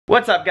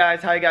What's up,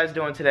 guys? How you guys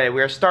doing today?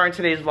 We are starting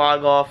today's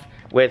vlog off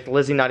with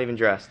Lizzie not even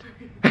dressed.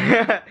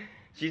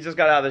 She just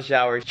got out of the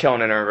shower,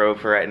 chilling in her robe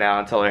for right now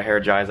until her hair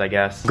dries, I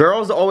guess.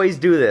 Girls always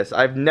do this.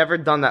 I've never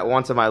done that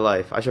once in my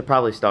life. I should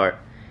probably start.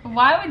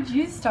 Why would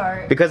you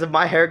start? Because if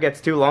my hair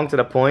gets too long to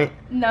the point,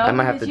 no, I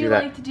might have to do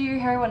that. You like to do your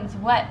hair when it's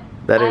wet.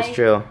 That is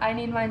true. I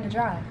need mine to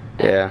dry.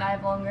 Yeah. And I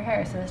have longer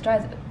hair, so this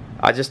dries it.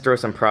 I just throw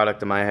some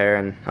product in my hair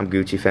and I'm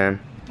Gucci fan.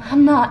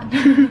 I'm not.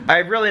 I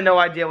have really no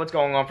idea what's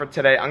going on for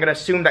today. I'm gonna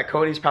assume that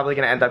Cody's probably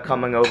gonna end up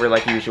coming over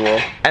like usual.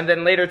 And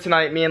then later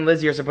tonight, me and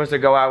Lizzie are supposed to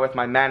go out with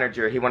my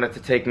manager. He wanted to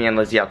take me and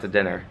Lizzie out to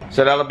dinner.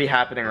 So that'll be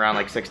happening around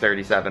like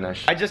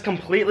 6:37ish. I just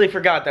completely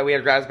forgot that we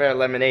had raspberry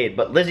lemonade,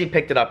 but Lizzie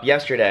picked it up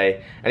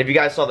yesterday. And if you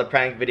guys saw the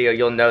prank video,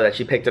 you'll know that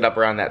she picked it up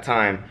around that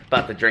time.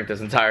 About to drink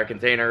this entire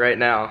container right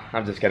now.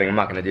 I'm just kidding, I'm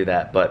not gonna do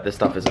that, but this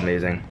stuff is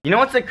amazing. You know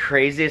what's the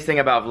craziest thing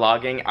about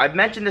vlogging? I've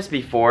mentioned this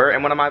before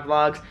in one of my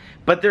vlogs,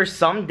 but there's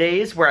some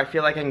days where I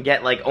feel like I can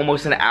get like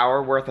almost an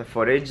hour worth of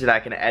footage that I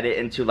can edit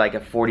into like a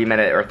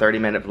 40-minute or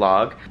 30-minute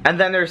vlog. And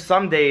then there's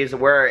some days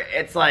where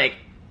it's like,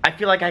 I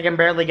feel like I can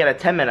barely get a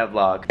 10-minute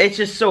vlog. It's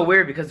just so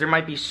weird because there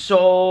might be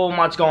so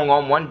much going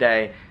on one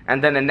day,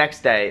 and then the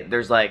next day,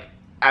 there's like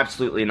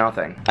absolutely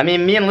nothing. I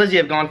mean, me and Lizzie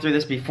have gone through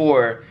this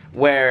before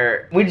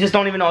where we just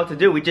don't even know what to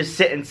do. We just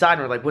sit inside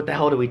and we're like, what the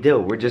hell do we do?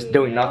 We're just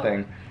doing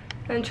nothing.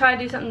 And try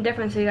to do something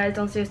different so you guys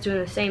don't see us doing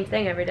the same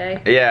thing every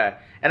day. Yeah.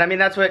 And I mean,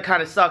 that's what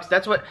kind of sucks.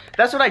 That's what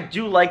I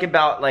do like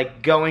about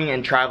like going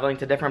and traveling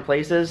to different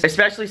places.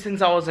 Especially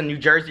since I was in New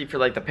Jersey for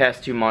like the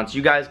past 2 months.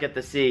 You guys get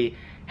to see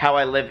how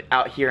I live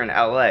out here in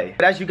LA.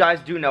 But as you guys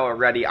do know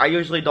already, I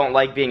usually don't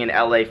like being in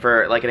LA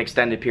for like an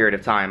extended period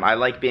of time. I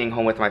like being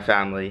home with my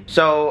family.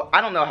 So I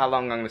don't know how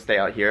long I'm gonna stay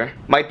out here.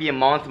 Might be a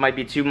month, might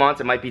be 2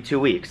 months, it might be 2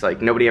 weeks.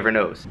 Like nobody ever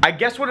knows. I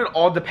guess what it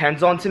all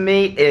depends on to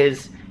me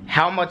is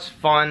how much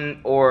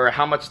fun or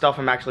how much stuff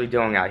I'm actually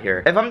doing out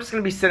here. If I'm just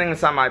gonna be sitting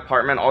inside my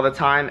apartment all the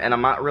time and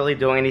I'm not really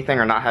doing anything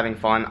or not having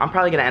fun, I'm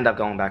probably gonna end up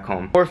going back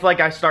home. Or if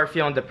like I start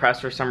feeling depressed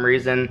for some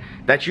reason,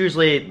 that's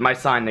usually my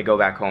sign to go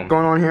back home. What's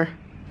going on here?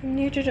 I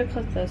need you to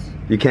clip this.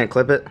 You can't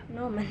clip it?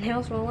 No, my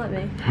nails won't let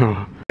me.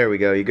 There we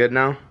go. You good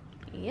now?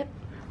 Yep.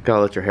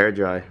 Gotta let your hair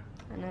dry.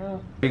 I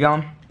know. You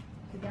going?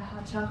 You got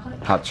hot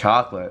chocolate? Hot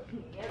chocolate?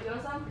 Yeah, you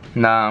want some?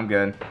 Nah, I'm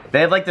good.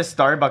 They have like the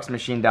Starbucks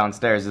machine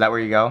downstairs. Is that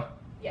where you go?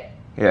 Yeah.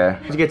 Yeah.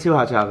 Let's get 2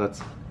 hot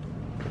chocolates.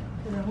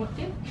 Because I want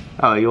to.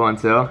 Oh, you want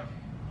 2?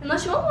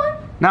 Unless you want one.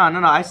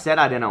 No, I said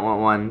I didn't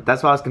want one.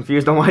 That's why I was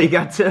confused on why you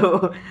got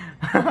 2.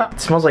 It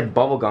smells like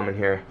bubble gum in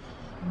here.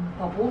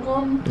 Bubble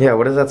gum? Yeah,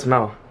 what does that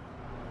smell?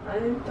 I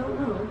don't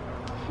know.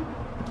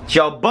 It's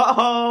your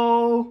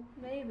butthole!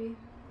 Maybe.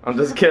 I'm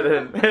just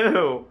kidding.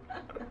 Ew.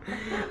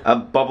 A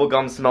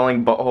bubblegum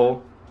smelling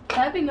butthole.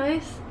 That'd be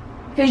nice.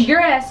 Because your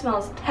ass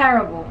smells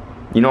terrible.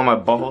 You know what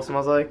my butthole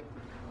smells like?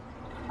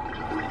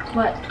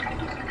 What?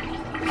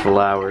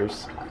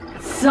 Flowers.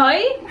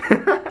 Sight?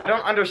 I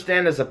don't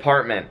understand this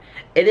apartment.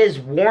 It is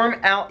warm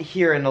out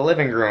here in the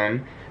living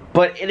room,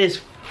 but it is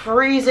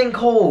freezing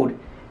cold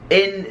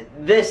in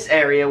this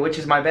area, which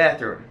is my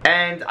bathroom.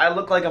 And I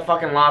look like a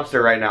fucking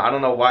lobster right now. I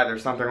don't know why.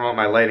 There's something wrong with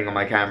my lighting on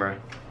my camera.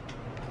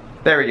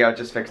 There we go, it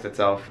just fixed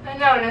itself. I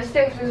know, and it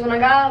stinks because when I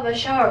got out of the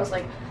shower, I was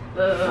like,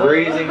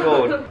 freezing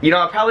cold. You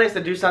know, it probably has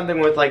to do something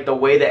with like the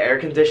way the air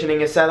conditioning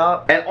is set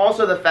up, and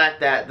also the fact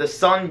that the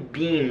sun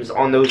beams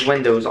on those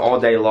windows all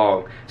day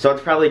long, so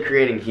it's probably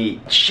creating heat.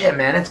 Shit,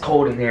 man, it's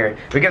cold in here.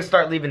 We gotta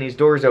start leaving these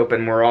doors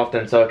open more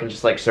often so it can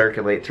just like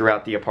circulate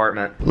throughout the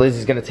apartment.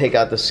 Lizzie's gonna take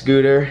out the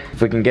scooter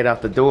if we can get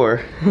out the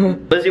door.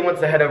 Lizzie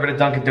wants to head over to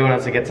Dunkin'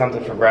 Donuts to get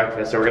something for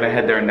breakfast, so we're gonna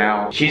head there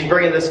now. She's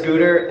bringing the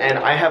scooter, and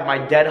I have my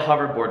dead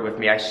hoverboard with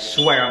me. I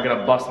swear I'm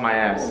gonna bust my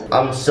ass.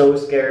 I'm so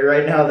scared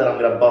right now that I'm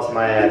gonna bust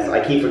my ass. I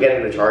keep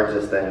forgetting to charge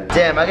this thing.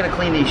 Damn, I gotta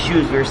clean these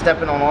shoes. We were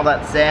stepping on all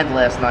that sand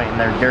last night and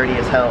they're dirty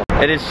as hell.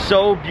 It is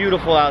so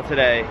beautiful out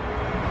today.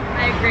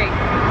 I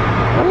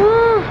agree.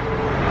 Woo.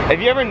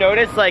 Have you ever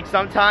noticed, like,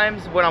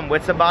 sometimes when I'm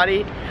with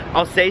somebody,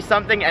 I'll say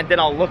something and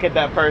then I'll look at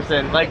that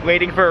person, like,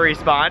 waiting for a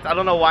response. I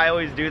don't know why I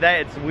always do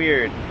that. It's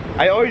weird.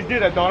 I always do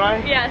that, don't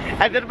I? Yes.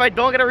 And then if I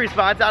don't get a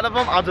response out of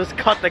them, I'll just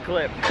cut the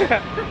clip.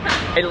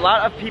 A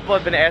lot of people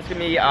have been asking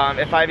me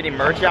if I have any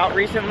merch out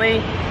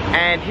recently.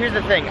 And here's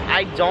the thing,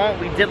 I don't.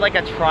 We did like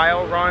a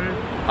trial run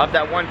of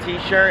that one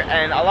t-shirt,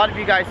 and a lot of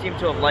you guys seem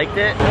to have liked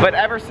it. But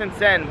ever since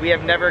then, we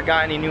have never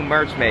got any new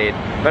merch made.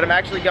 But I'm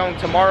actually going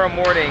tomorrow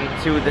morning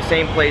to the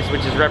same place,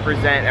 which is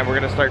Represent, and we're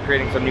gonna start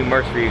creating some new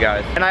merch for you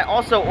guys. And I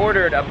also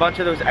ordered a bunch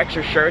of those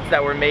extra shirts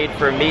that were made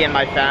for me and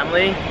my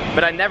family,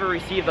 but I never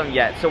received them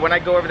yet. So when I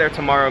go over there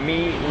tomorrow,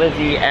 me,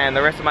 Lizzie, and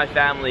the rest of my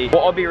family will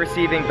all be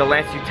receiving the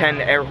Lance U10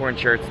 air horn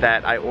shirts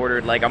that I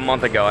ordered like a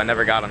month ago. I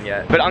never got them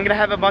yet. But I'm gonna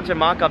have a bunch of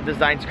mock-up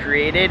designs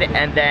created,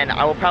 and then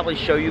I will probably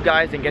show you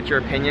guys and get your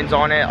opinions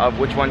on it of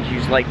which ones you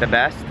like the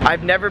best.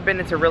 I've never been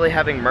into really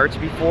having merch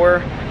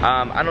before.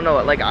 I don't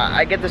know, like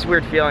I get this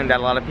weird feeling that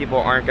a lot of people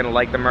aren't gonna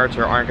like the merch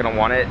or aren't gonna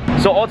want it.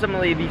 So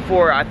ultimately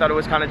before, I thought it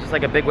was kind of just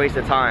like a big waste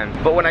of time.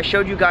 But when I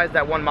showed you guys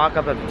that one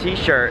mock-up of the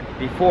t-shirt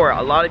before,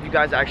 a lot of you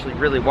guys actually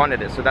really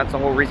wanted it, so that's the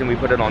whole reason we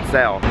put it on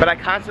sale. But I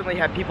constantly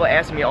have people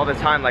asking me all the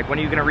time, like, when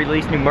are you gonna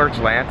release new merch,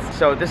 Lance?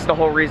 So this is the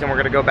whole reason we're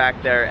gonna go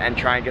back there and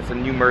try and get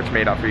some new merch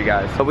made up for you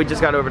guys. But we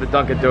just got over to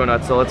Dunkin'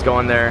 Donuts, so let's go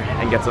in there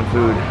and get some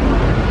food.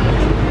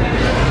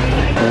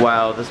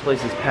 Wow, this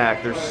place is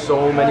packed. There's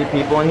so many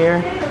people in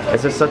here.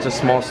 It's just such a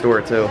small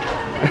store too.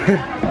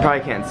 Probably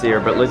can't see her,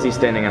 but Lizzie's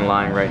standing in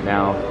line right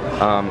now.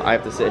 I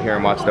have to sit here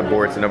and watch the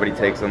board so nobody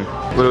takes them.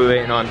 What are we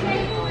waiting on?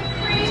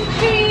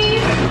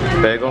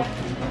 Bagel?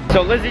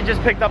 So Lizzie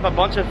just picked up a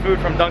bunch of food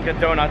from Dunkin'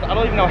 Donuts. I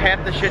don't even know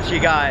half the shit she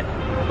got,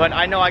 but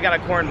I know I got a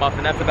corn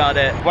muffin, that's about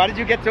it. Why did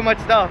you get so much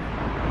stuff?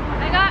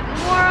 I got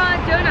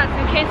more donuts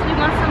in case we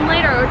want some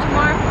later or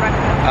tomorrow for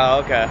breakfast.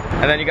 Oh, okay.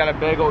 And then you got a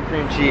bagel with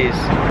cream cheese.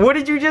 What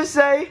did you just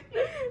say?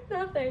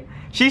 Nothing.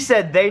 She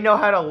said they know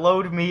how to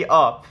load me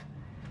up.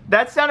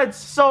 That sounded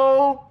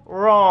so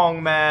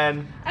wrong,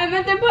 man. I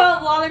meant to put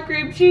a lot of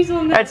cream cheese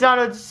on there. That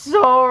sounded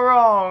so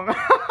wrong.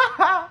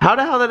 How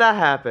the hell did that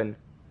happen?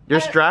 Your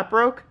strap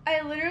broke?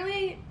 I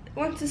literally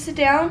went to sit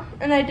down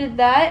and I did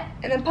that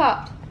and it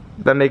popped.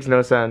 That makes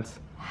no sense.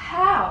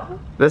 How?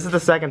 This is the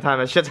second time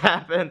this shit's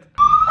happened.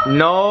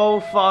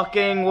 No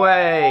fucking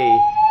way.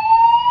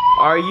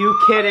 Are you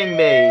kidding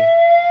me?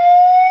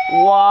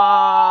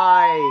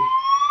 Why?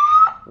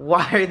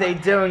 Why are they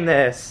doing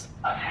this?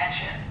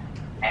 Attention.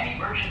 An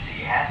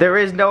emergency has... There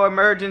is no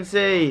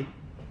emergency.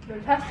 They're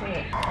testing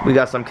it. We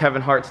got some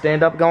Kevin Hart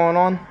stand-up going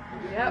on.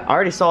 Yep. I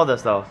already saw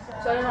this though.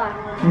 So did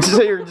I.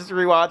 So you're just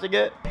rewatching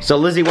it? So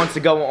Lizzie wants to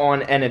go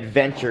on an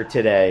adventure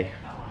today.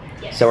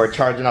 Yes. So we're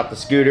charging up the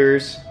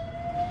scooters.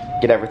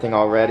 Get everything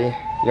all ready.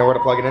 You know where to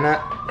plug it in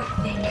at?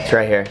 It's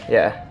right here,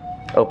 yeah.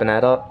 Open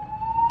that up.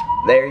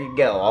 There you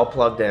go, all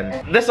plugged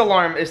in. This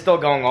alarm is still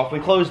going off. We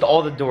closed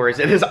all the doors.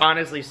 It is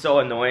honestly so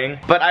annoying.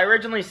 But I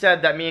originally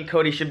said that me and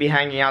Cody should be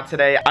hanging out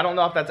today. I don't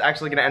know if that's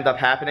actually gonna end up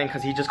happening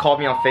because he just called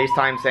me on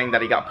FaceTime saying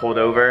that he got pulled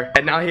over.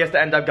 And now he has to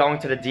end up going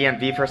to the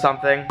DMV for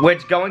something.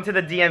 Which going to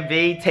the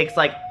DMV takes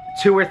like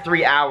 2 or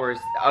 3 hours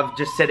of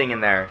just sitting in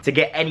there to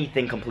get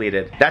anything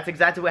completed. That's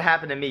exactly what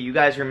happened to me. You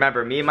guys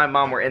remember, me and my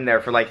mom were in there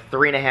for like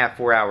 3.5,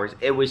 4 hours.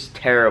 It was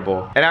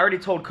terrible. And I already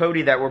told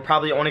Cody that we're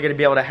probably only gonna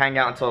be able to hang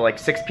out until like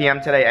 6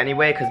 p.m. today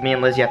anyway, because me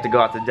and Lizzie have to go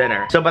out to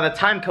dinner. So by the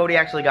time Cody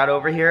actually got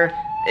over here,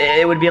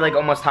 it would be like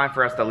almost time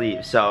for us to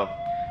leave. So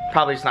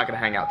probably just not gonna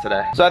hang out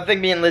today. So I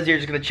think me and Lizzie are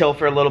just gonna chill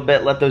for a little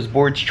bit, let those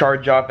boards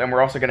charge up, and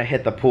we're also gonna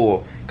hit the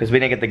pool, because we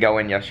didn't get to go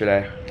in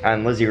yesterday.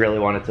 And Lizzie really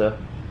wanted to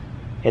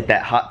hit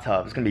that hot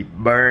tub. It's gonna be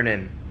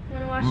burning.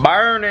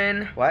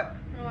 Burning. What?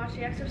 Wanna watch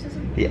The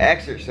Exorcism? The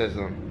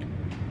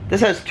Exorcism.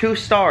 This has 2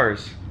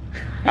 stars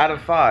out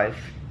of 5.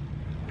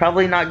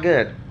 Probably not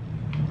good.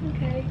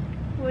 Okay.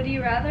 Would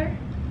you rather?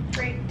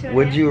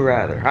 Would you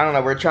rather? I don't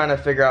know. We're trying to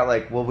figure out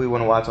like what we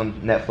want to watch on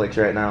Netflix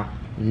right now.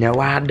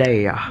 No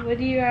idea. Would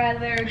you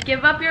rather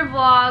give up your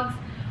vlogs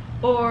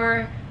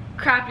or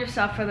crap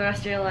yourself for the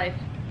rest of your life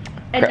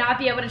and not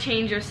be able to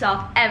change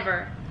yourself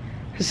ever?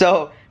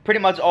 So pretty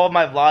much all of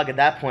my vlog at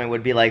that point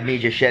would be like me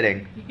just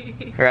shitting,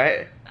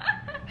 right?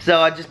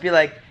 So I'd just be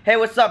like, hey,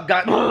 what's up,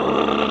 guys?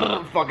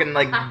 Fucking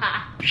like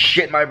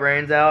shit my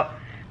brains out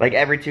like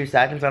every 2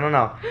 seconds. I don't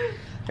know.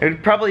 It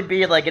would probably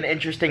be like an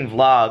interesting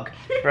vlog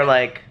for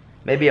like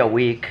maybe a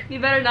week. You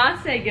better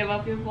not say give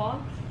up your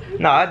vlogs.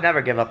 No, I'd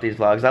never give up these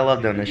vlogs. I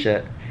love doing this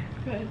shit.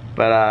 Good.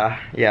 But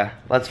yeah,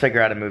 let's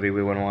figure out a movie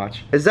we want to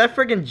watch. Is that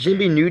friggin'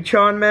 Jimmy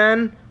Neutron,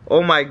 man?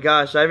 Oh my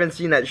gosh, I haven't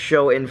seen that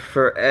show in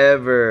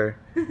forever.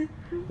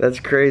 That's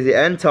crazy.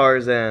 And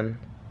Tarzan.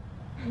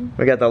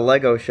 We got the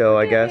Lego show,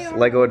 I guess.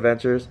 Lego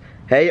Adventures.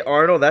 Hey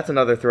Arnold, that's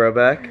another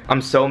throwback.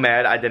 I'm so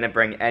mad I didn't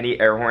bring any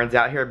air horns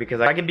out here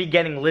because I can be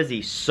getting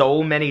Lizzie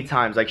so many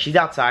times. Like, she's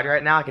outside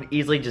right now. I can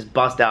easily just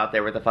bust out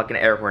there with a fucking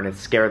air horn and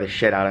scare the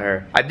shit out of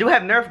her. I do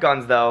have Nerf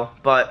guns though,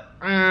 but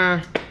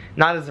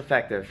not as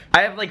effective.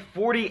 I have like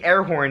 40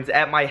 air horns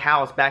at my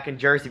house back in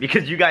Jersey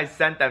because you guys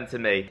sent them to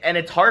me. And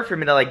it's hard for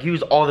me to like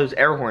use all those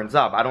air horns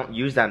up. I don't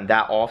use them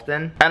that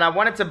often. And I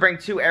wanted to bring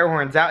 2 air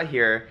horns out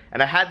here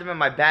and I had them in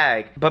my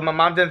bag, but my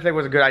mom didn't think it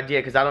was a good idea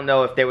because I don't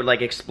know if they would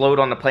like explode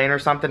on the plane or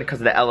something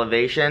because of the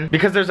elevation.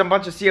 Because there's a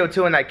bunch of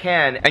CO2 in that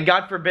can, and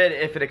God forbid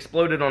if it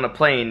exploded on a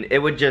plane, it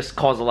would just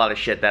cause a lot of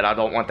shit that I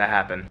don't want to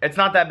happen. It's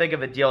not that big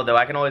of a deal though.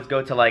 I can always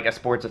go to like a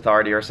Sports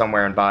Authority or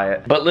somewhere and buy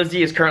it. But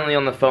Lizzie is currently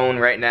on the phone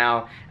right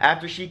now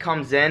after she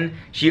comes in,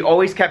 she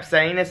always kept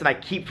saying this and I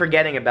keep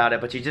forgetting about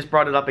it, but she just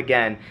brought it up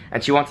again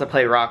and she wants to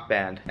play Rock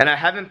Band. And I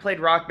haven't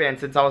played Rock Band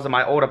since I was in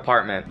my old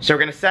apartment. So we're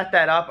gonna set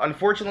that up.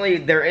 Unfortunately,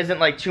 there isn't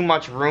like too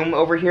much room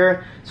over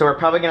here, so we're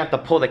probably gonna have to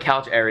pull the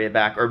couch area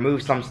back or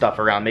move some stuff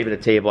around, maybe the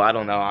table, I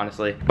don't know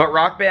honestly. But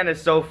Rock Band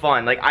is so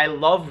fun. Like, I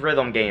love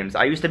rhythm games.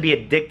 I used to be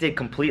addicted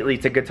completely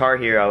to Guitar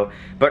Hero,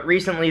 but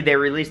recently they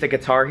released a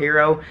Guitar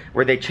Hero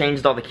where they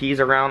changed all the keys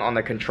around on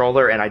the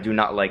controller and I do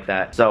not like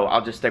that. So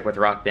I'll just stick with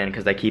Rock Band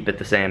because I keep it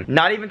the same.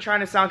 Not even trying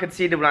to sound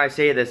conceited when I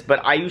say this,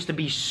 but I used to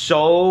be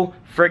so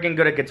friggin'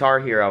 good at Guitar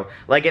Hero.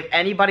 Like, if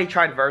anybody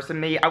tried versing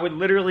me, I would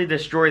literally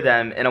destroy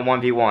them in a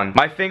 1v1.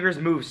 My fingers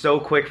move so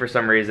quick for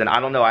some reason. I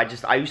don't know,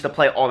 I used to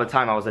play all the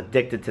time. I was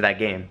addicted to that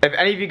game. If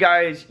any of you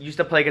guys used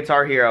to play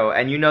Guitar Hero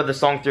and you know the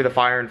song Through the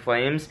Fire and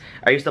Flames,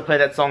 I used to play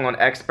that song on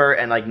Expert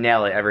and like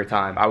nail it every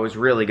time. I was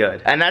really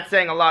good. And that's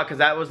saying a lot because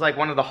that was like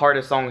one of the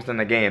hardest songs in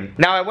the game.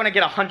 Now, I wouldn't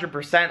get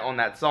 100% on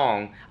that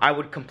song. I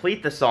would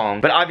complete the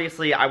song, but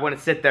obviously I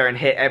wouldn't sit there and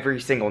hit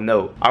every single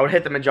note. I would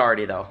hit the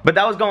majority though. But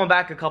that was going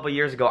back a couple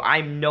years ago.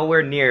 I'm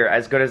nowhere near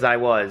as good as I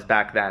was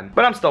back then,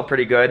 but I'm still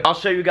pretty good. I'll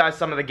show you guys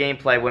some of the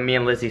gameplay when me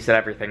and Lizzie set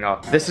everything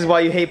up. This is why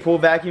you hate pool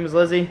vacuums,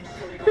 Lizzie?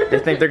 They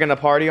think they're gonna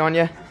party on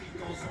you?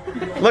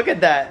 Look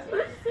at that.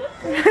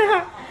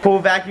 Pool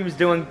vacuums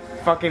doing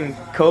fucking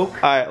coke.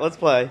 Alright, let's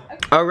play.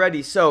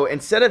 Alrighty, so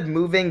instead of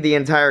moving the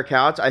entire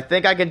couch, I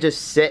think I can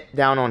just sit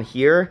down on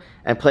here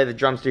and play the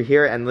drums through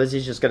here, and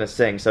Lizzie's just gonna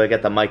sing, so I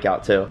get the mic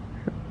out too.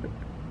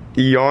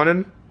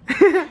 Yawning?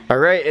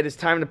 Alright, it is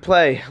time to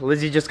play.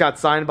 Lizzie just got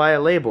signed by a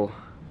label.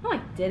 No, I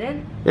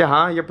didn't. Yeah,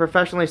 huh? You're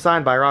professionally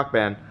signed by Rock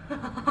Band.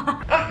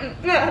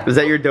 Is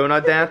that your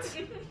donut dance?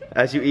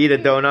 As you eat a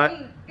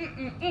donut?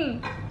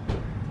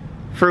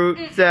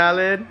 Fruit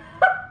salad.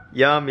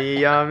 Yummy,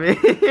 yummy.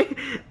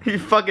 You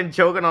fucking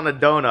choking on a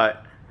donut.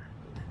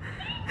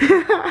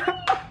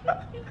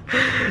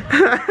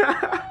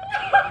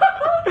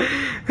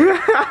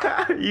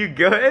 You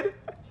good?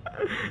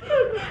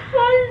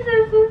 Why is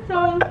this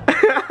so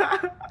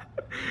sad?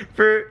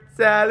 Fruit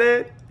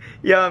salad.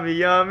 Yummy,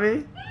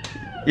 yummy.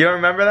 You don't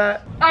remember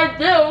that? I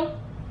do.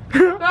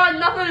 That had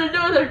nothing to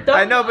do with her donut.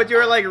 I know, but you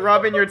were like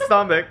rubbing your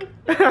stomach.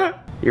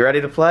 You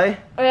ready to play?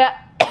 Oh, yeah.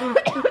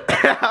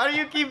 How do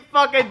you keep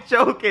fucking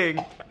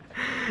choking?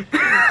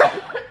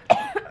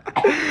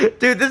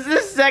 Dude, this is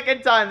the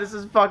second time this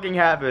has fucking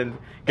happened.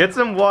 Get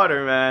some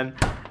water, man.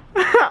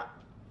 It's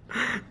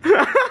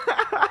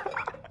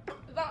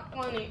not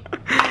funny.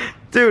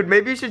 Dude,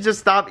 maybe you should just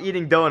stop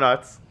eating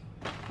donuts.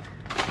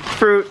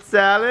 Fruit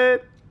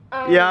salad.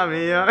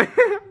 Yummy, yummy.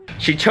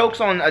 She chokes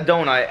on a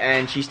donut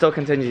and she still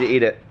continues to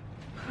eat it.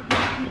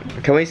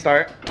 Can we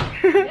start?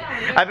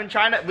 Yeah,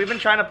 we've been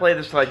trying to play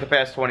this for like the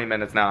past 20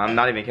 minutes now. I'm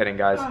not even kidding,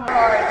 guys.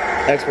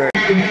 Expert.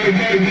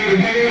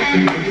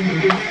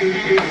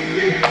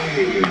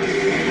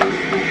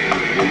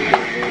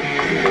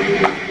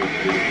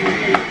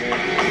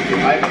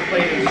 I haven't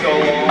played in so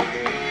long.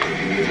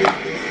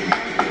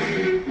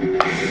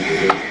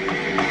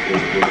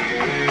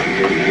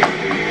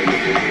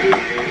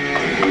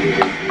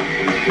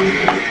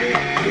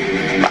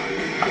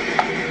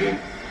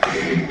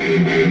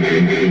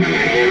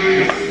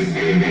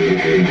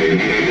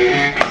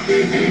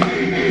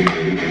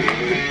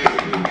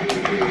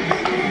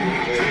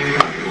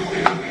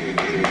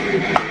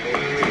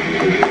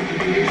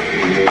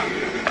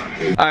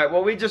 Alright,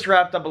 well, we just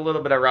wrapped up a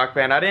little bit of Rock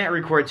Band. I didn't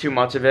record too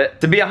much of it.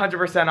 To be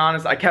 100%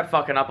 honest, I kept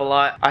fucking up a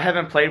lot. I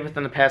haven't played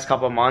within the past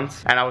couple of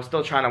months, and I was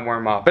still trying to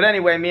warm up. But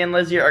anyway, me and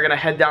Lizzie are gonna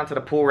head down to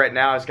the pool right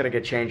now. It's gonna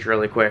get changed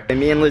really quick. And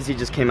me and Lizzie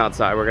just came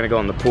outside. We're gonna go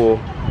in the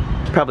pool.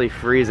 It's probably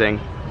freezing.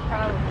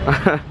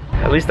 Probably.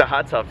 At least the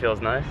hot tub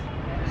feels nice.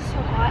 So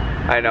hot.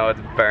 I know, it's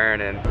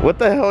burning. What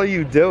the hell are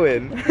you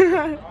doing?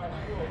 You're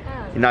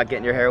not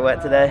getting your hair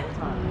wet today?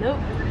 Nope.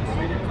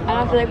 I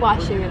don't feel like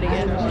washing it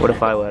again. What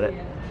if I wet it?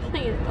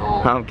 Please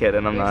don't. I'm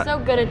kidding, I'm You're not. so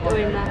good at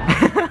doing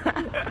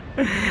that.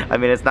 I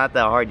mean, it's not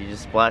that hard, you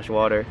just splash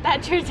water.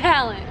 That's your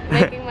talent,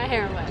 making my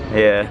hair wet.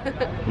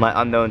 Yeah,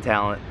 my unknown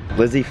talent.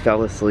 Lizzie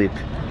fell asleep.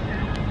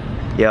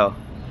 Yo.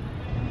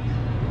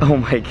 Oh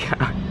my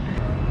god.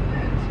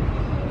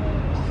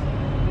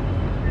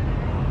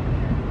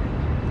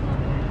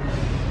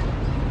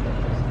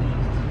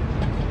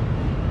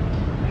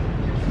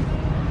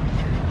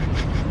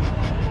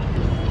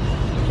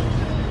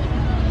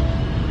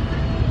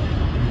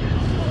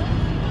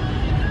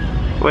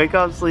 Wake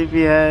up,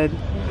 sleepyhead.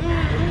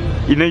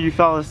 You know you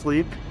fell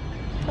asleep?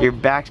 Your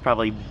back's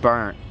probably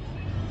burnt.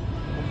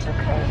 It's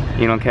okay.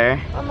 You don't care?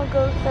 I'm a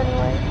ghost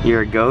anyway.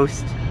 You're a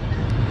ghost?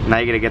 Now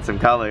you're gonna get some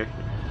color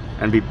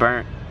and be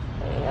burnt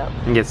Yep.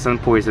 and get sun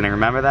poisoning,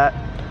 remember that?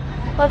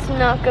 Let's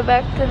not go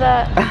back to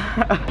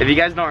that. If you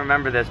guys don't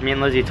remember this, me and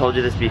Lizzie told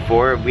you this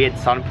before, we had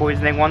sun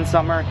poisoning one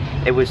summer.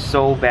 It was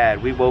so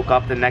bad. We woke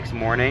up the next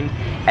morning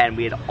and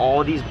we had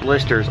all these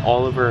blisters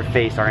all over our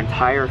face. Our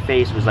entire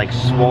face was like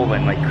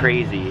swollen like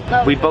crazy.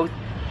 We both,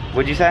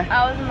 what'd you say?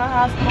 I was in the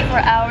hospital for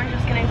hours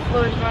just getting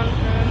fluids run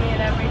through me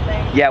and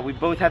everything. Yeah, we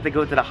both had to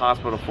go to the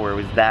hospital for it. It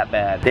was that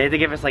bad. They had to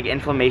give us like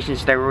inflammation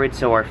steroids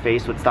so our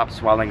face would stop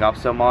swelling up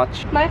so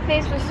much. My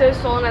face was so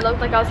swollen, I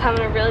looked like I was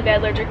having a really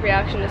bad allergic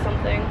reaction to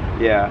something.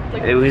 Yeah,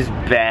 like, it was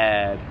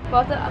bad.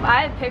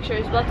 I have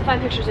pictures. We'll have to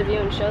find pictures of you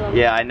and show them.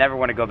 Yeah, I never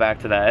want to go back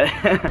to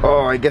that.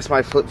 Oh, I guess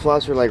my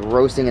flip-flops are like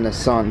roasting in the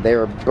sun. They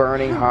are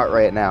burning hot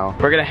right now.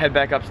 We're gonna head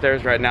back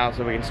upstairs right now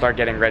so we can start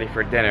getting ready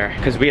for dinner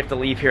because we have to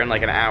leave here in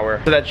like an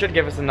hour. So that should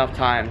give us enough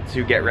time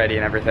to get ready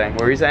and everything.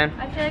 What were you saying?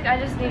 I feel like I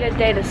just need a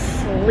day to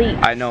sleep.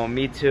 I know,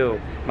 me too.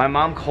 My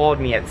mom called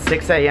me at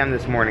 6 a.m.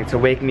 this morning to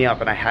wake me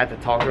up, and I had to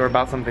talk to her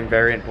about something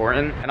very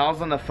important. And I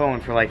was on the phone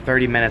for like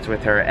 30 minutes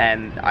with her,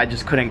 and I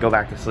just couldn't go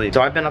back to sleep.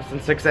 So I've been up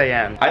since 6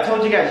 a.m. I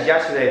told you guys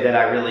yesterday that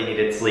I really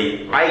needed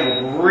sleep. I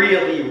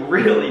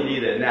really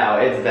need it now.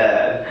 It's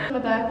bad. The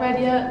back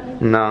ready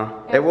yet?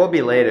 No, it will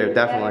be later,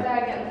 definitely. I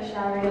get in the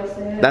shower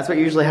yesterday. That's what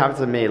usually happens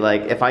to me.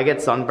 Like, if I get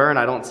sunburn,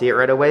 I don't see it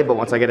right away, but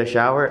once I get a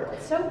shower.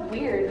 It's so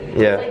weird.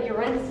 Yeah. It's like you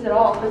rinsed it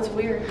off. It's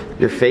weird.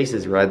 Your face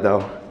is red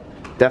though.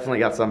 Definitely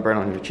got sunburn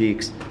on your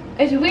cheeks.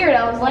 It's weird.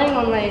 I was laying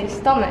on my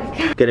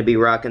stomach. Gonna be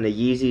rocking the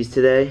Yeezys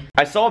today.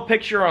 I saw a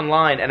picture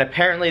online and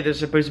apparently they're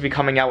supposed to be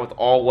coming out with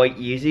all white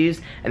Yeezys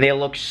and they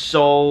look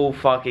so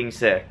fucking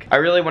sick. I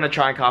really want to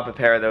try and cop a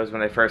pair of those when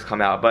they first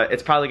come out, but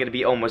it's probably gonna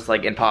be almost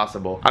like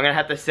impossible. I'm gonna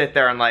have to sit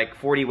there on like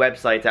 40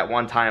 websites at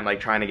one time like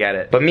trying to get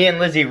it. But me and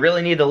Lizzie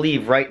really need to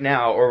leave right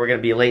now or we're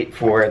gonna be late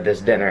for this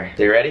dinner.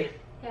 So you ready?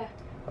 Yeah.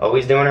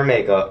 Always doing her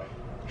makeup.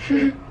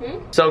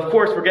 So of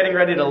course we're getting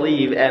ready to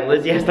leave and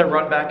Lizzie has to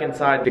run back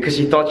inside because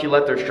she thought she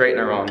left her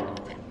straightener on.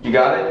 You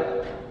got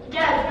it?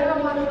 Yeah, it's been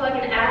on for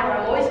like an hour.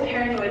 I'm always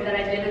paranoid that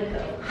I didn't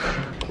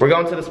though. We're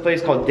going to this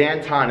place called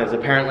Dantana's.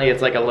 Apparently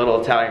it's like a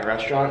little Italian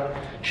restaurant.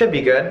 Should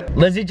be good.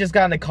 Lizzie just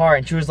got in the car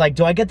and she was like,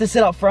 do I get to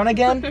sit up front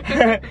again?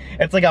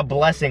 It's like a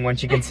blessing when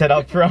she can sit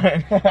up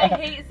front. I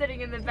hate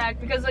sitting in the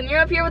back because when you're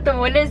up here with the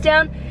windows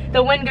down,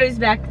 the wind goes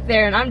back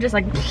there and I'm just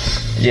like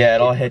yeah,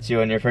 it all hits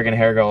you and your freaking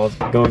hair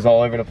goes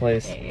all over the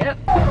place. Yep.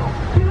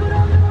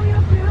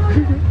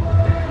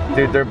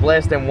 Dude, they're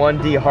blasting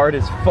 1D hard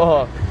as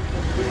fuck.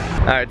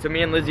 Alright, so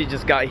me and Lizzie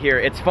just got here.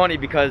 It's funny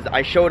because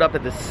I showed up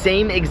at the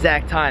same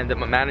exact time that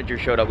my manager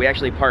showed up. We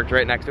actually parked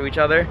right next to each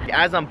other.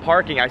 As I'm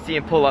parking, I see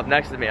him pull up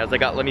next to me. I was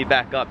like, oh, let me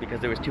back up because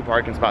there was 2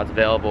 parking spots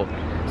available.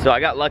 So I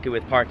got lucky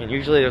with parking.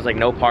 Usually there's like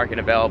no parking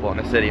available in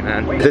the city,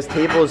 man. This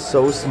table is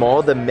so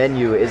small, the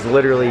menu is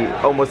literally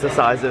almost the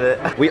size of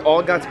it. We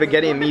all got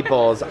spaghetti and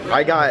meatballs.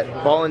 I got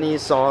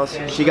bolognese sauce,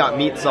 she got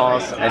meat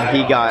sauce, and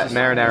he got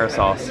marinara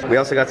sauce. We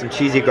also got some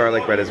cheesy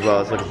garlic bread as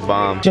well. It's like a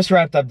bomb. Just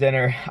wrapped up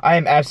dinner. I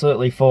am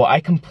absolutely full. I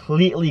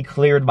completely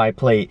cleared my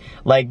plate.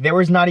 Like, there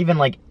was not even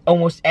like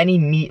almost any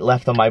meat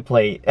left on my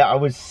plate. I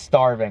was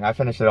starving. I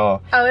finished it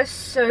all. I was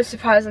so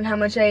surprised on how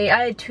much I ate.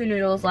 I had 2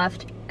 noodles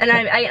left. And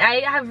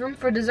I have room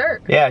for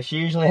dessert. Yeah, she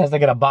usually has to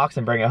get a box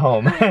and bring it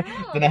home.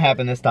 Didn't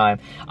happen this time.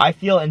 I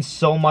feel in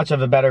so much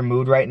of a better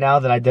mood right now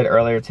than I did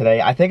earlier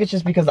today. I think it's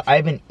just because I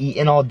haven't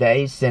eaten all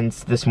day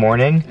since this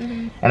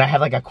morning. And I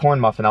had like a corn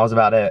muffin, that was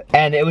about it.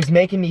 And it was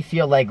making me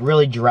feel like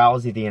really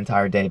drowsy the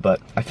entire day,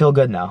 but I feel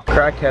good now.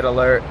 Crackhead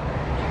alert.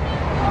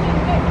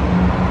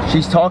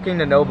 She's talking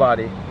to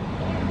nobody.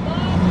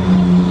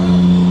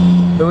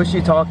 Who is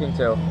she talking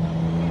to?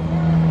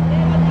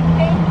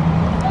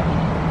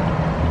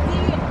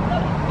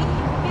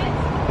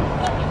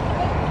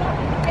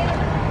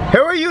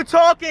 Who are you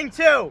talking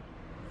to?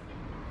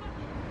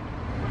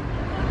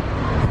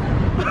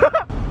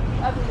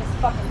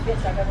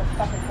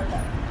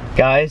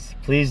 Guys,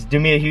 please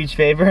do me a huge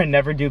favor and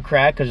never do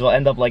crack because you'll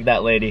end up like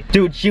that lady.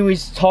 Dude, she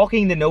was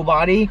talking to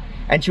nobody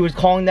and she was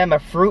calling them a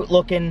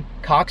fruit-looking,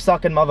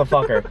 cock-sucking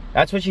motherfucker.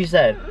 That's what she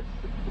said.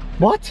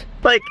 What?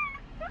 Like,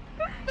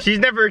 she's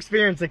never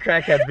experienced the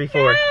crackheads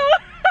before.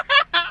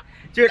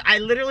 Dude, I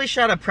literally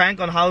shot a prank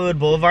on Hollywood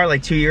Boulevard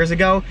like 2 years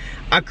ago.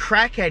 A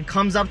crackhead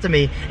comes up to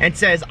me and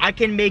says, I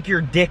can make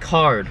your dick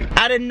hard.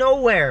 Out of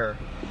nowhere.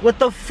 What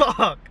the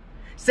fuck?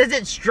 Says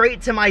it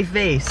straight to my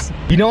face.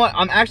 You know what?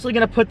 I'm actually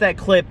gonna put that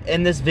clip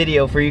in this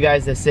video for you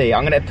guys to see.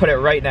 I'm gonna put it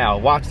right now.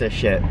 Watch this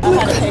shit.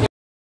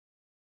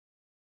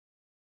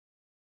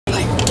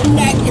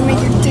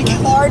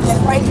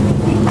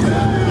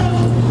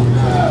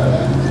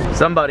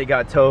 Somebody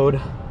got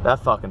towed. That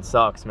fucking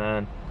sucks,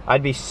 man.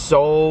 I'd be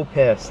so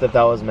pissed if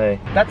that was me.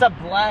 That's a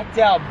blacked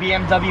out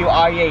BMW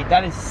i8.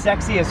 That is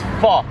sexy as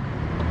fuck.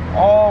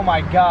 Oh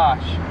my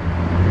gosh.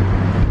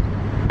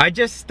 I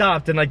just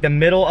stopped in like the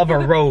middle of a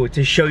road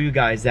to show you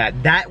guys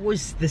that. That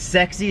was the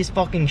sexiest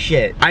fucking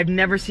shit. I've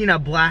never seen a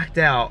blacked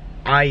out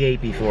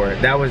i8 before.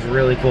 That was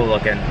really cool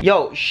looking.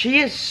 Yo, she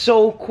is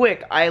so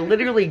quick. I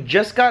literally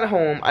just got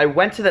home. I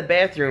went to the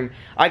bathroom.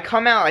 I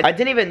come out. I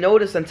didn't even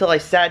notice until I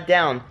sat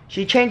down.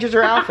 She changes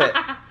her outfit.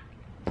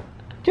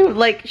 Dude,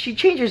 like, she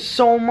changes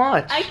so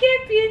much. I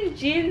can't be in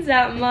jeans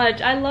that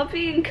much. I love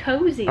being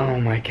cozy. Oh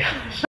my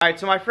gosh. Alright,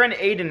 so my friend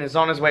Aiden is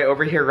on his way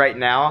over here right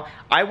now.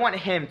 I want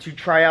him to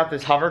try out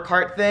this hover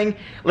cart thing.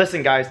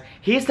 Listen guys,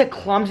 he's the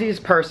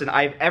clumsiest person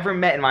I've ever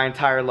met in my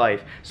entire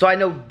life. So I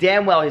know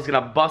damn well he's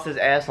gonna bust his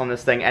ass on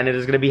this thing and it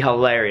is gonna be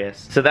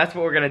hilarious. So that's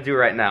what we're gonna do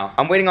right now.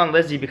 I'm waiting on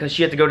Lizzie because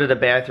she had to go to the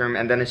bathroom,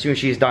 and then as soon as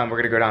she's done, we're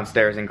gonna go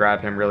downstairs and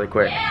grab him really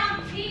quick. Yeah,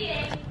 I'm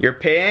peeing. You're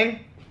peeing?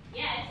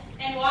 Yes,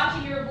 and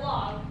watching your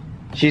vlog.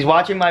 She's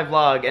watching my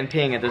vlog and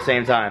peeing at the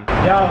same time.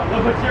 Yo,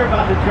 look what you're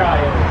about to try.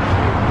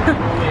 I'm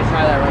going to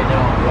try that right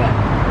now.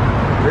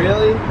 Yeah.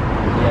 Really?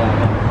 Yeah, I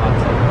got the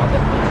concept. I'll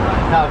definitely try.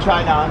 No,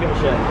 try now. I don't give a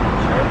shit.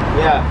 Sure?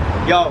 Yeah.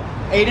 Yo,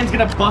 Aiden's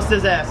gonna bust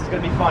his ass. It's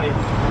gonna be funny.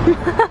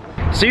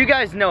 So you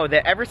guys know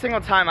that every single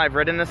time I've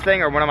ridden this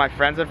thing, or one of my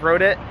friends have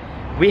rode it,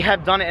 we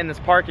have done it in this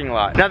parking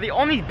lot. Now the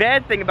only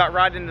bad thing about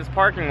riding in this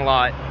parking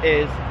lot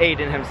is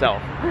Aiden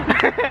himself.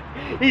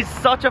 He's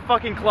such a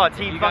fucking klutz.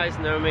 You guys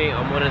know me,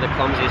 I'm one of the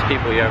clumsiest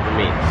people you ever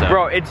meet, so.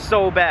 Bro, it's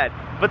so bad.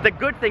 But the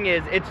good thing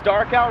is, it's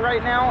dark out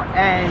right now,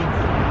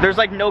 and there's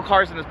like no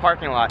cars in this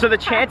parking lot. So the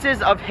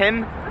chances of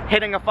him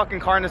hitting a fucking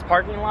car in this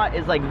parking lot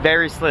is like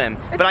very slim.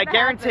 But I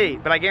guarantee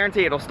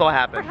it'll still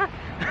happen.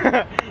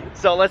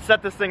 So let's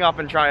set this thing up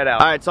and try it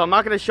out. All right, so I'm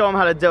not gonna show him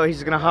how to do it. He's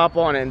just gonna hop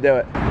on it and do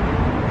it.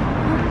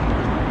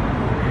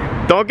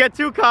 Don't get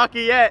too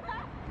cocky yet.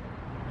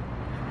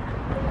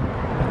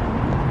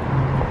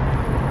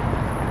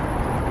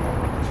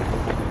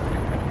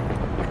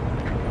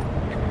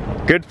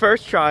 Good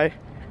first try.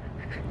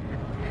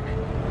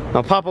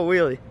 I'll pop a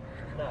wheelie.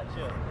 Nah,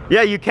 chill.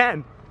 Yeah, you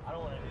can. I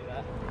don't want to do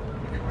that.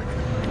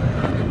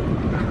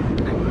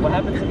 What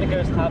happens if it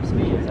goes top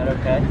speed? Is that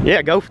okay?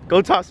 Yeah, go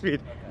top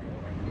speed.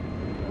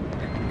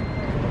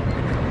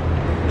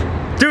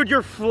 Dude,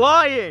 you're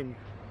flying.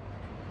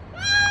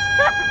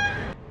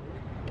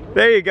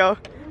 There you go.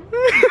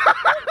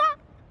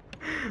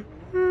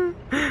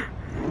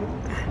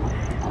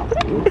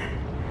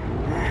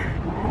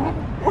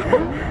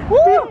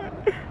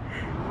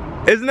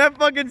 Isn't that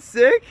fucking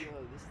sick? Yo,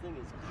 this thing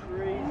is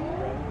crazy,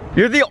 bro.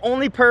 You're the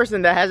only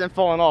person that hasn't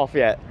fallen off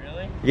yet.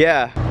 Really?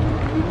 Yeah.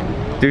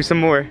 Do some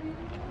more.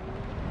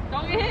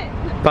 Don't get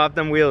hit. Pop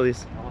them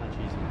wheelies. I want to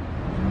cheese them.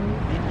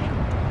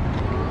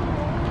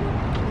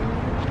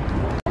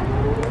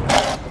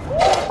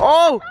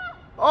 Oh!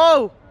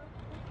 Oh!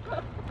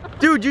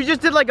 Dude, you just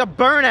did like a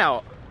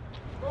burnout.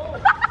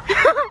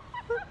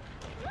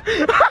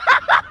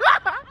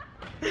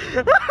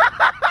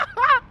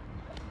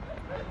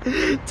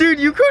 Dude,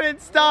 you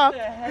couldn't stop. What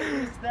the heck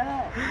is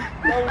that?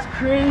 That was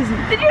crazy.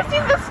 Did you see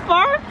the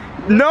spark?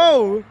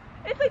 No.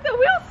 It's like the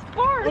wheel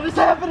spark. What is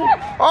happening?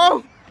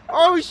 Oh!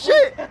 Oh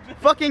shit!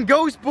 Fucking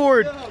ghost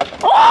board. Yo.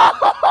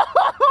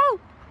 Oh!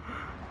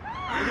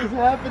 What is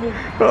happening?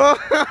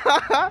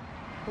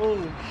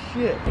 Holy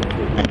shit.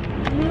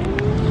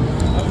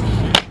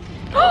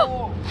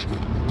 Oh.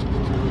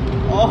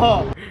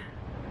 Oh.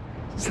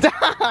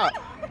 Stop!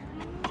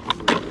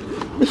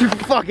 You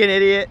fucking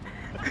idiot.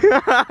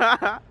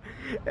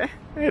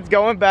 It's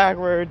going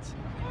backwards.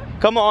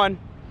 Come on.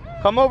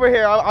 Come over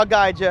here. I'll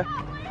guide you.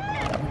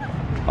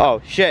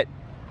 Oh shit.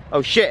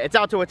 Oh shit. It's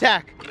out to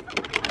attack.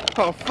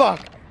 Oh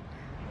fuck.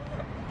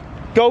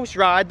 Ghost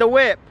ride the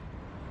whip.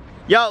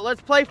 Yo,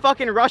 let's play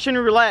fucking Russian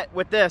roulette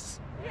with this.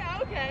 Yeah,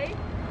 okay.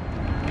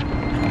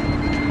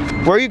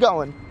 Where are you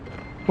going?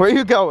 Where are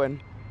you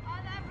going? Oh,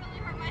 that really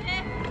hurt my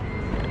hip.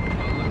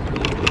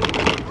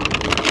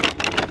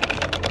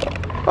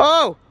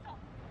 Oh!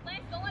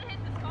 Lance, don't let it hit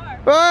this car.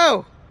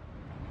 Oh!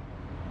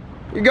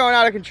 You're going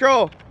out of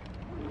control.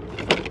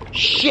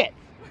 Shit.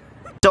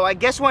 So I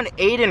guess when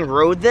Aiden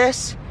rode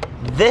this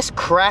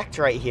cracked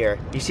right here.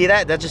 You see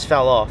that? That just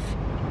fell off.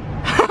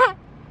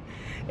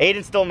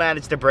 Aiden still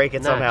managed to break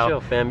it somehow. Chill,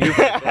 fam. You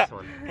picked this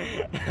one.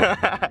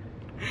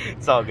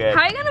 It's all good.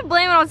 How are you gonna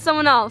blame it on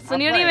someone else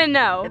when you don't even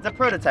know? It's a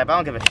prototype. I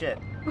don't give a shit.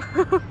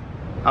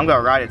 I'm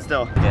gonna ride it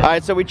still. All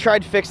right, so we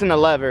tried fixing the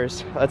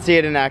levers. Let's see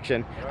it in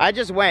action. I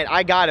just went.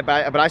 I got it,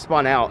 but I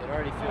spun out. It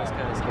already feels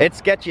kind of scary. It's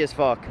sketchy as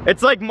fuck.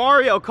 It's like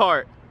Mario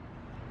Kart.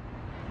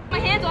 My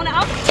hands on it.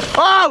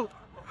 Oh!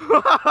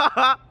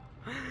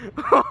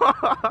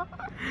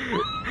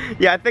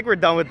 Yeah, I think we're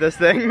done with this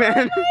thing,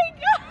 man. Oh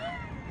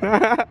my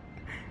God.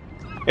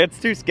 It's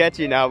too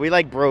sketchy now. We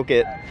like broke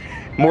it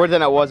more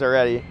than it was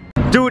already.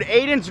 Dude,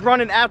 Aiden's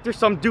running after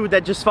some dude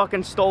that just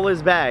fucking stole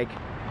his bag.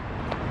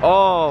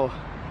 Oh.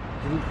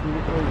 You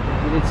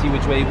didn't see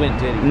which way he went,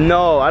 did he?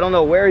 No, I don't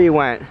know where he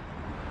went.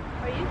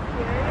 Are you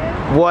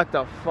serious? What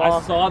the fuck?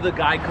 I saw the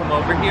guy come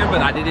over here,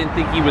 but I didn't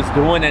think he was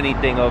doing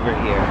anything over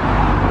here.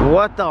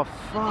 What the Did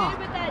fuck?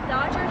 you put that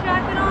Dodger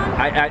jacket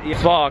on? Yeah.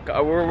 Fuck,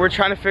 we're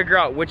trying to figure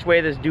out which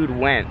way this dude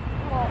went.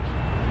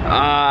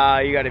 Ah,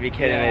 you gotta be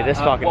kidding me. This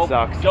fucking well,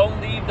 sucks.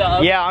 Don't leave the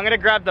other. Yeah, I'm gonna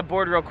grab the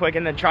board real quick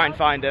and then try and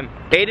find him.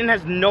 Aiden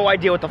has no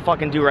idea what to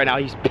fucking do right now.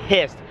 He's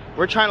pissed.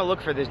 We're trying to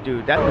look for this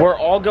dude. We're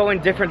all going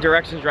different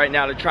directions right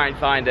now to try and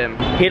find him.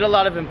 He had a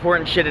lot of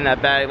important shit in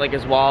that bag, like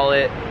his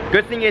wallet.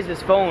 Good thing is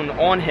his phone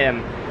on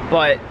him.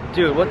 But,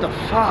 dude, what the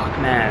fuck,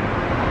 man?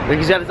 Like,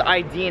 he's got his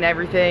ID and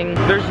everything.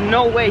 There's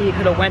no way he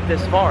could have went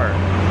this far.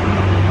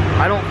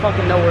 I don't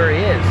fucking know where he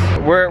is.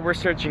 We're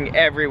searching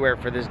everywhere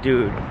for this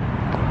dude.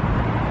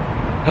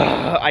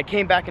 I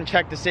came back and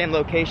checked the same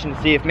location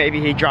to see if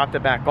maybe he dropped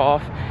it back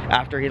off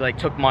after he like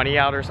took money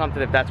out or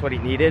something, if that's what he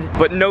needed.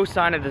 But no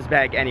sign of this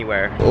bag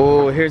anywhere.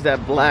 Oh, here's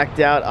that blacked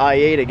out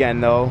I-8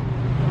 again though.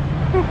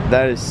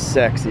 That is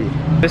sexy.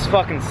 This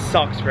fucking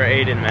sucks for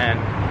Aiden,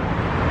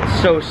 man.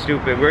 It's so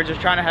stupid. We're just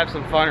trying to have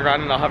some fun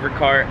riding the hover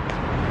cart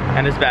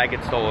and his bag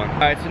gets stolen. All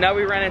right, so now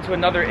we ran into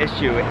another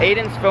issue.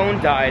 Aiden's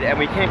phone died and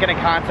we can't get in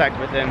contact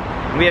with him.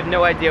 We have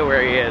no idea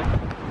where he is.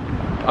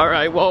 All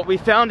right, well, we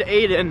found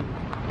Aiden,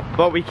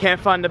 but we can't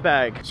find the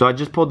bag. So I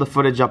just pulled the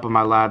footage up on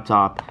my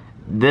laptop.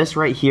 This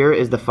right here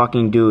is the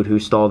fucking dude who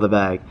stole the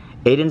bag.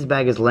 Aiden's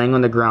bag is laying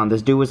on the ground.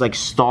 This dude was like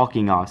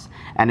stalking us.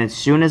 And as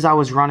soon as I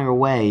was running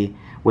away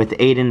with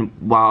Aiden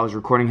while I was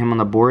recording him on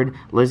the board,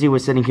 Lizzie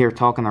was sitting here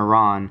talking to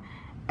Ron,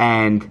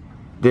 and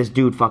this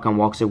dude fucking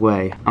walks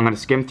away. I'm gonna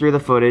skim through the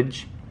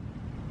footage.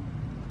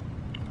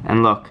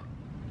 And look,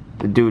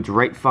 the dude's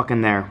right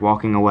fucking there,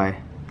 walking away.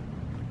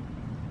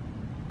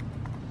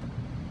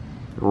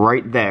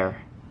 Right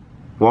there.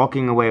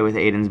 Walking away with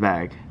Aiden's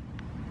bag.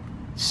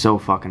 So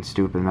fucking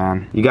stupid,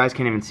 man. You guys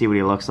can't even see what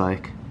he looks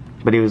like.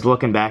 But he was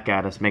looking back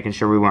at us, making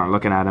sure we weren't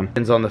looking at him.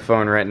 Aiden's on the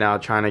phone right now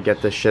trying to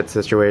get this shit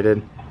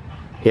situated.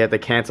 He had to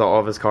cancel all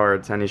of his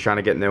cards and he's trying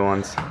to get new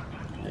ones.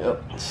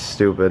 Yep.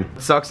 Stupid.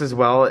 What sucks as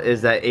well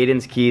is that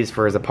Aiden's keys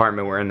for his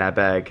apartment were in that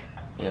bag.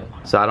 Yep.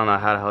 So I don't know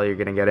how the hell you're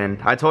gonna get in.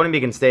 I told him he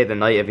can stay the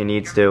night if he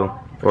needs to,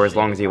 or as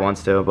long as he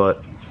wants to,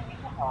 but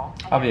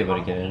I'll be able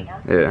to get in.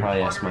 yeah.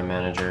 Probably ask my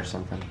manager or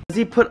something.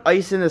 He put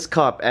ice in his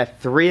cup at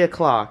 3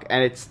 o'clock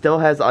and it still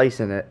has ice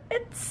in it.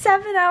 It's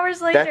 7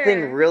 hours later. That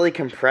thing really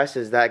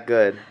compresses that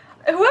good.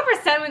 Whoever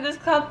sent me this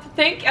cup,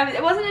 I mean,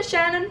 it wasn't a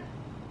Shannon.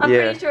 I'm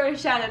Yeah. pretty sure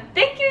it's Shannon.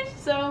 Thank you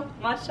so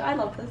much. I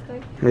love this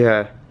thing.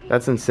 Yeah.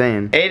 That's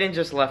insane. Aiden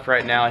just left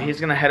right now. He's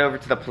gonna head over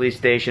to the police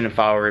station and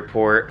file a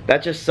report.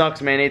 That just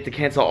sucks, man. He had to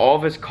cancel all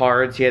of his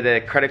cards. He had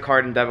a credit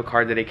card and debit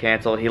card that he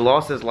canceled. He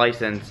lost his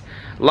license.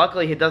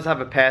 Luckily, he does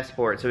have a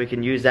passport, so he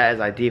can use that as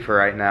ID for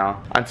right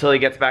now. Until he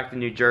gets back to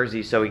New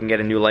Jersey so he can get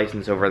a new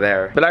license over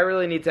there. But I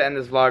really need to end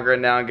this vlog right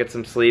now and get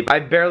some sleep.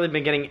 I've barely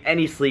been getting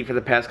any sleep for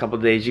the past couple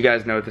of days. You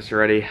guys know this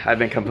already. I've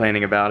been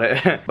complaining about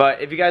it. But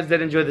if you guys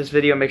did enjoy this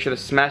video, make sure to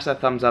smash that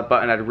thumbs up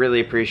button. I'd really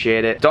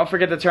appreciate it. Don't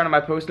forget to turn on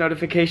my post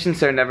notifications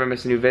so you never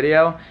miss a new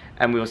video.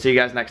 And we will see you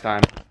guys next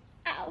time.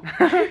 Ow.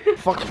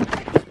 Fuck.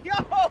 Yo,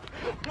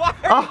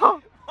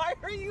 why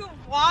are you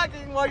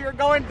vlogging while you're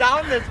going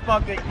down this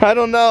fucking? I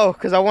don't know,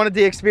 because I wanted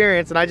the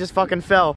experience and I just fucking fell.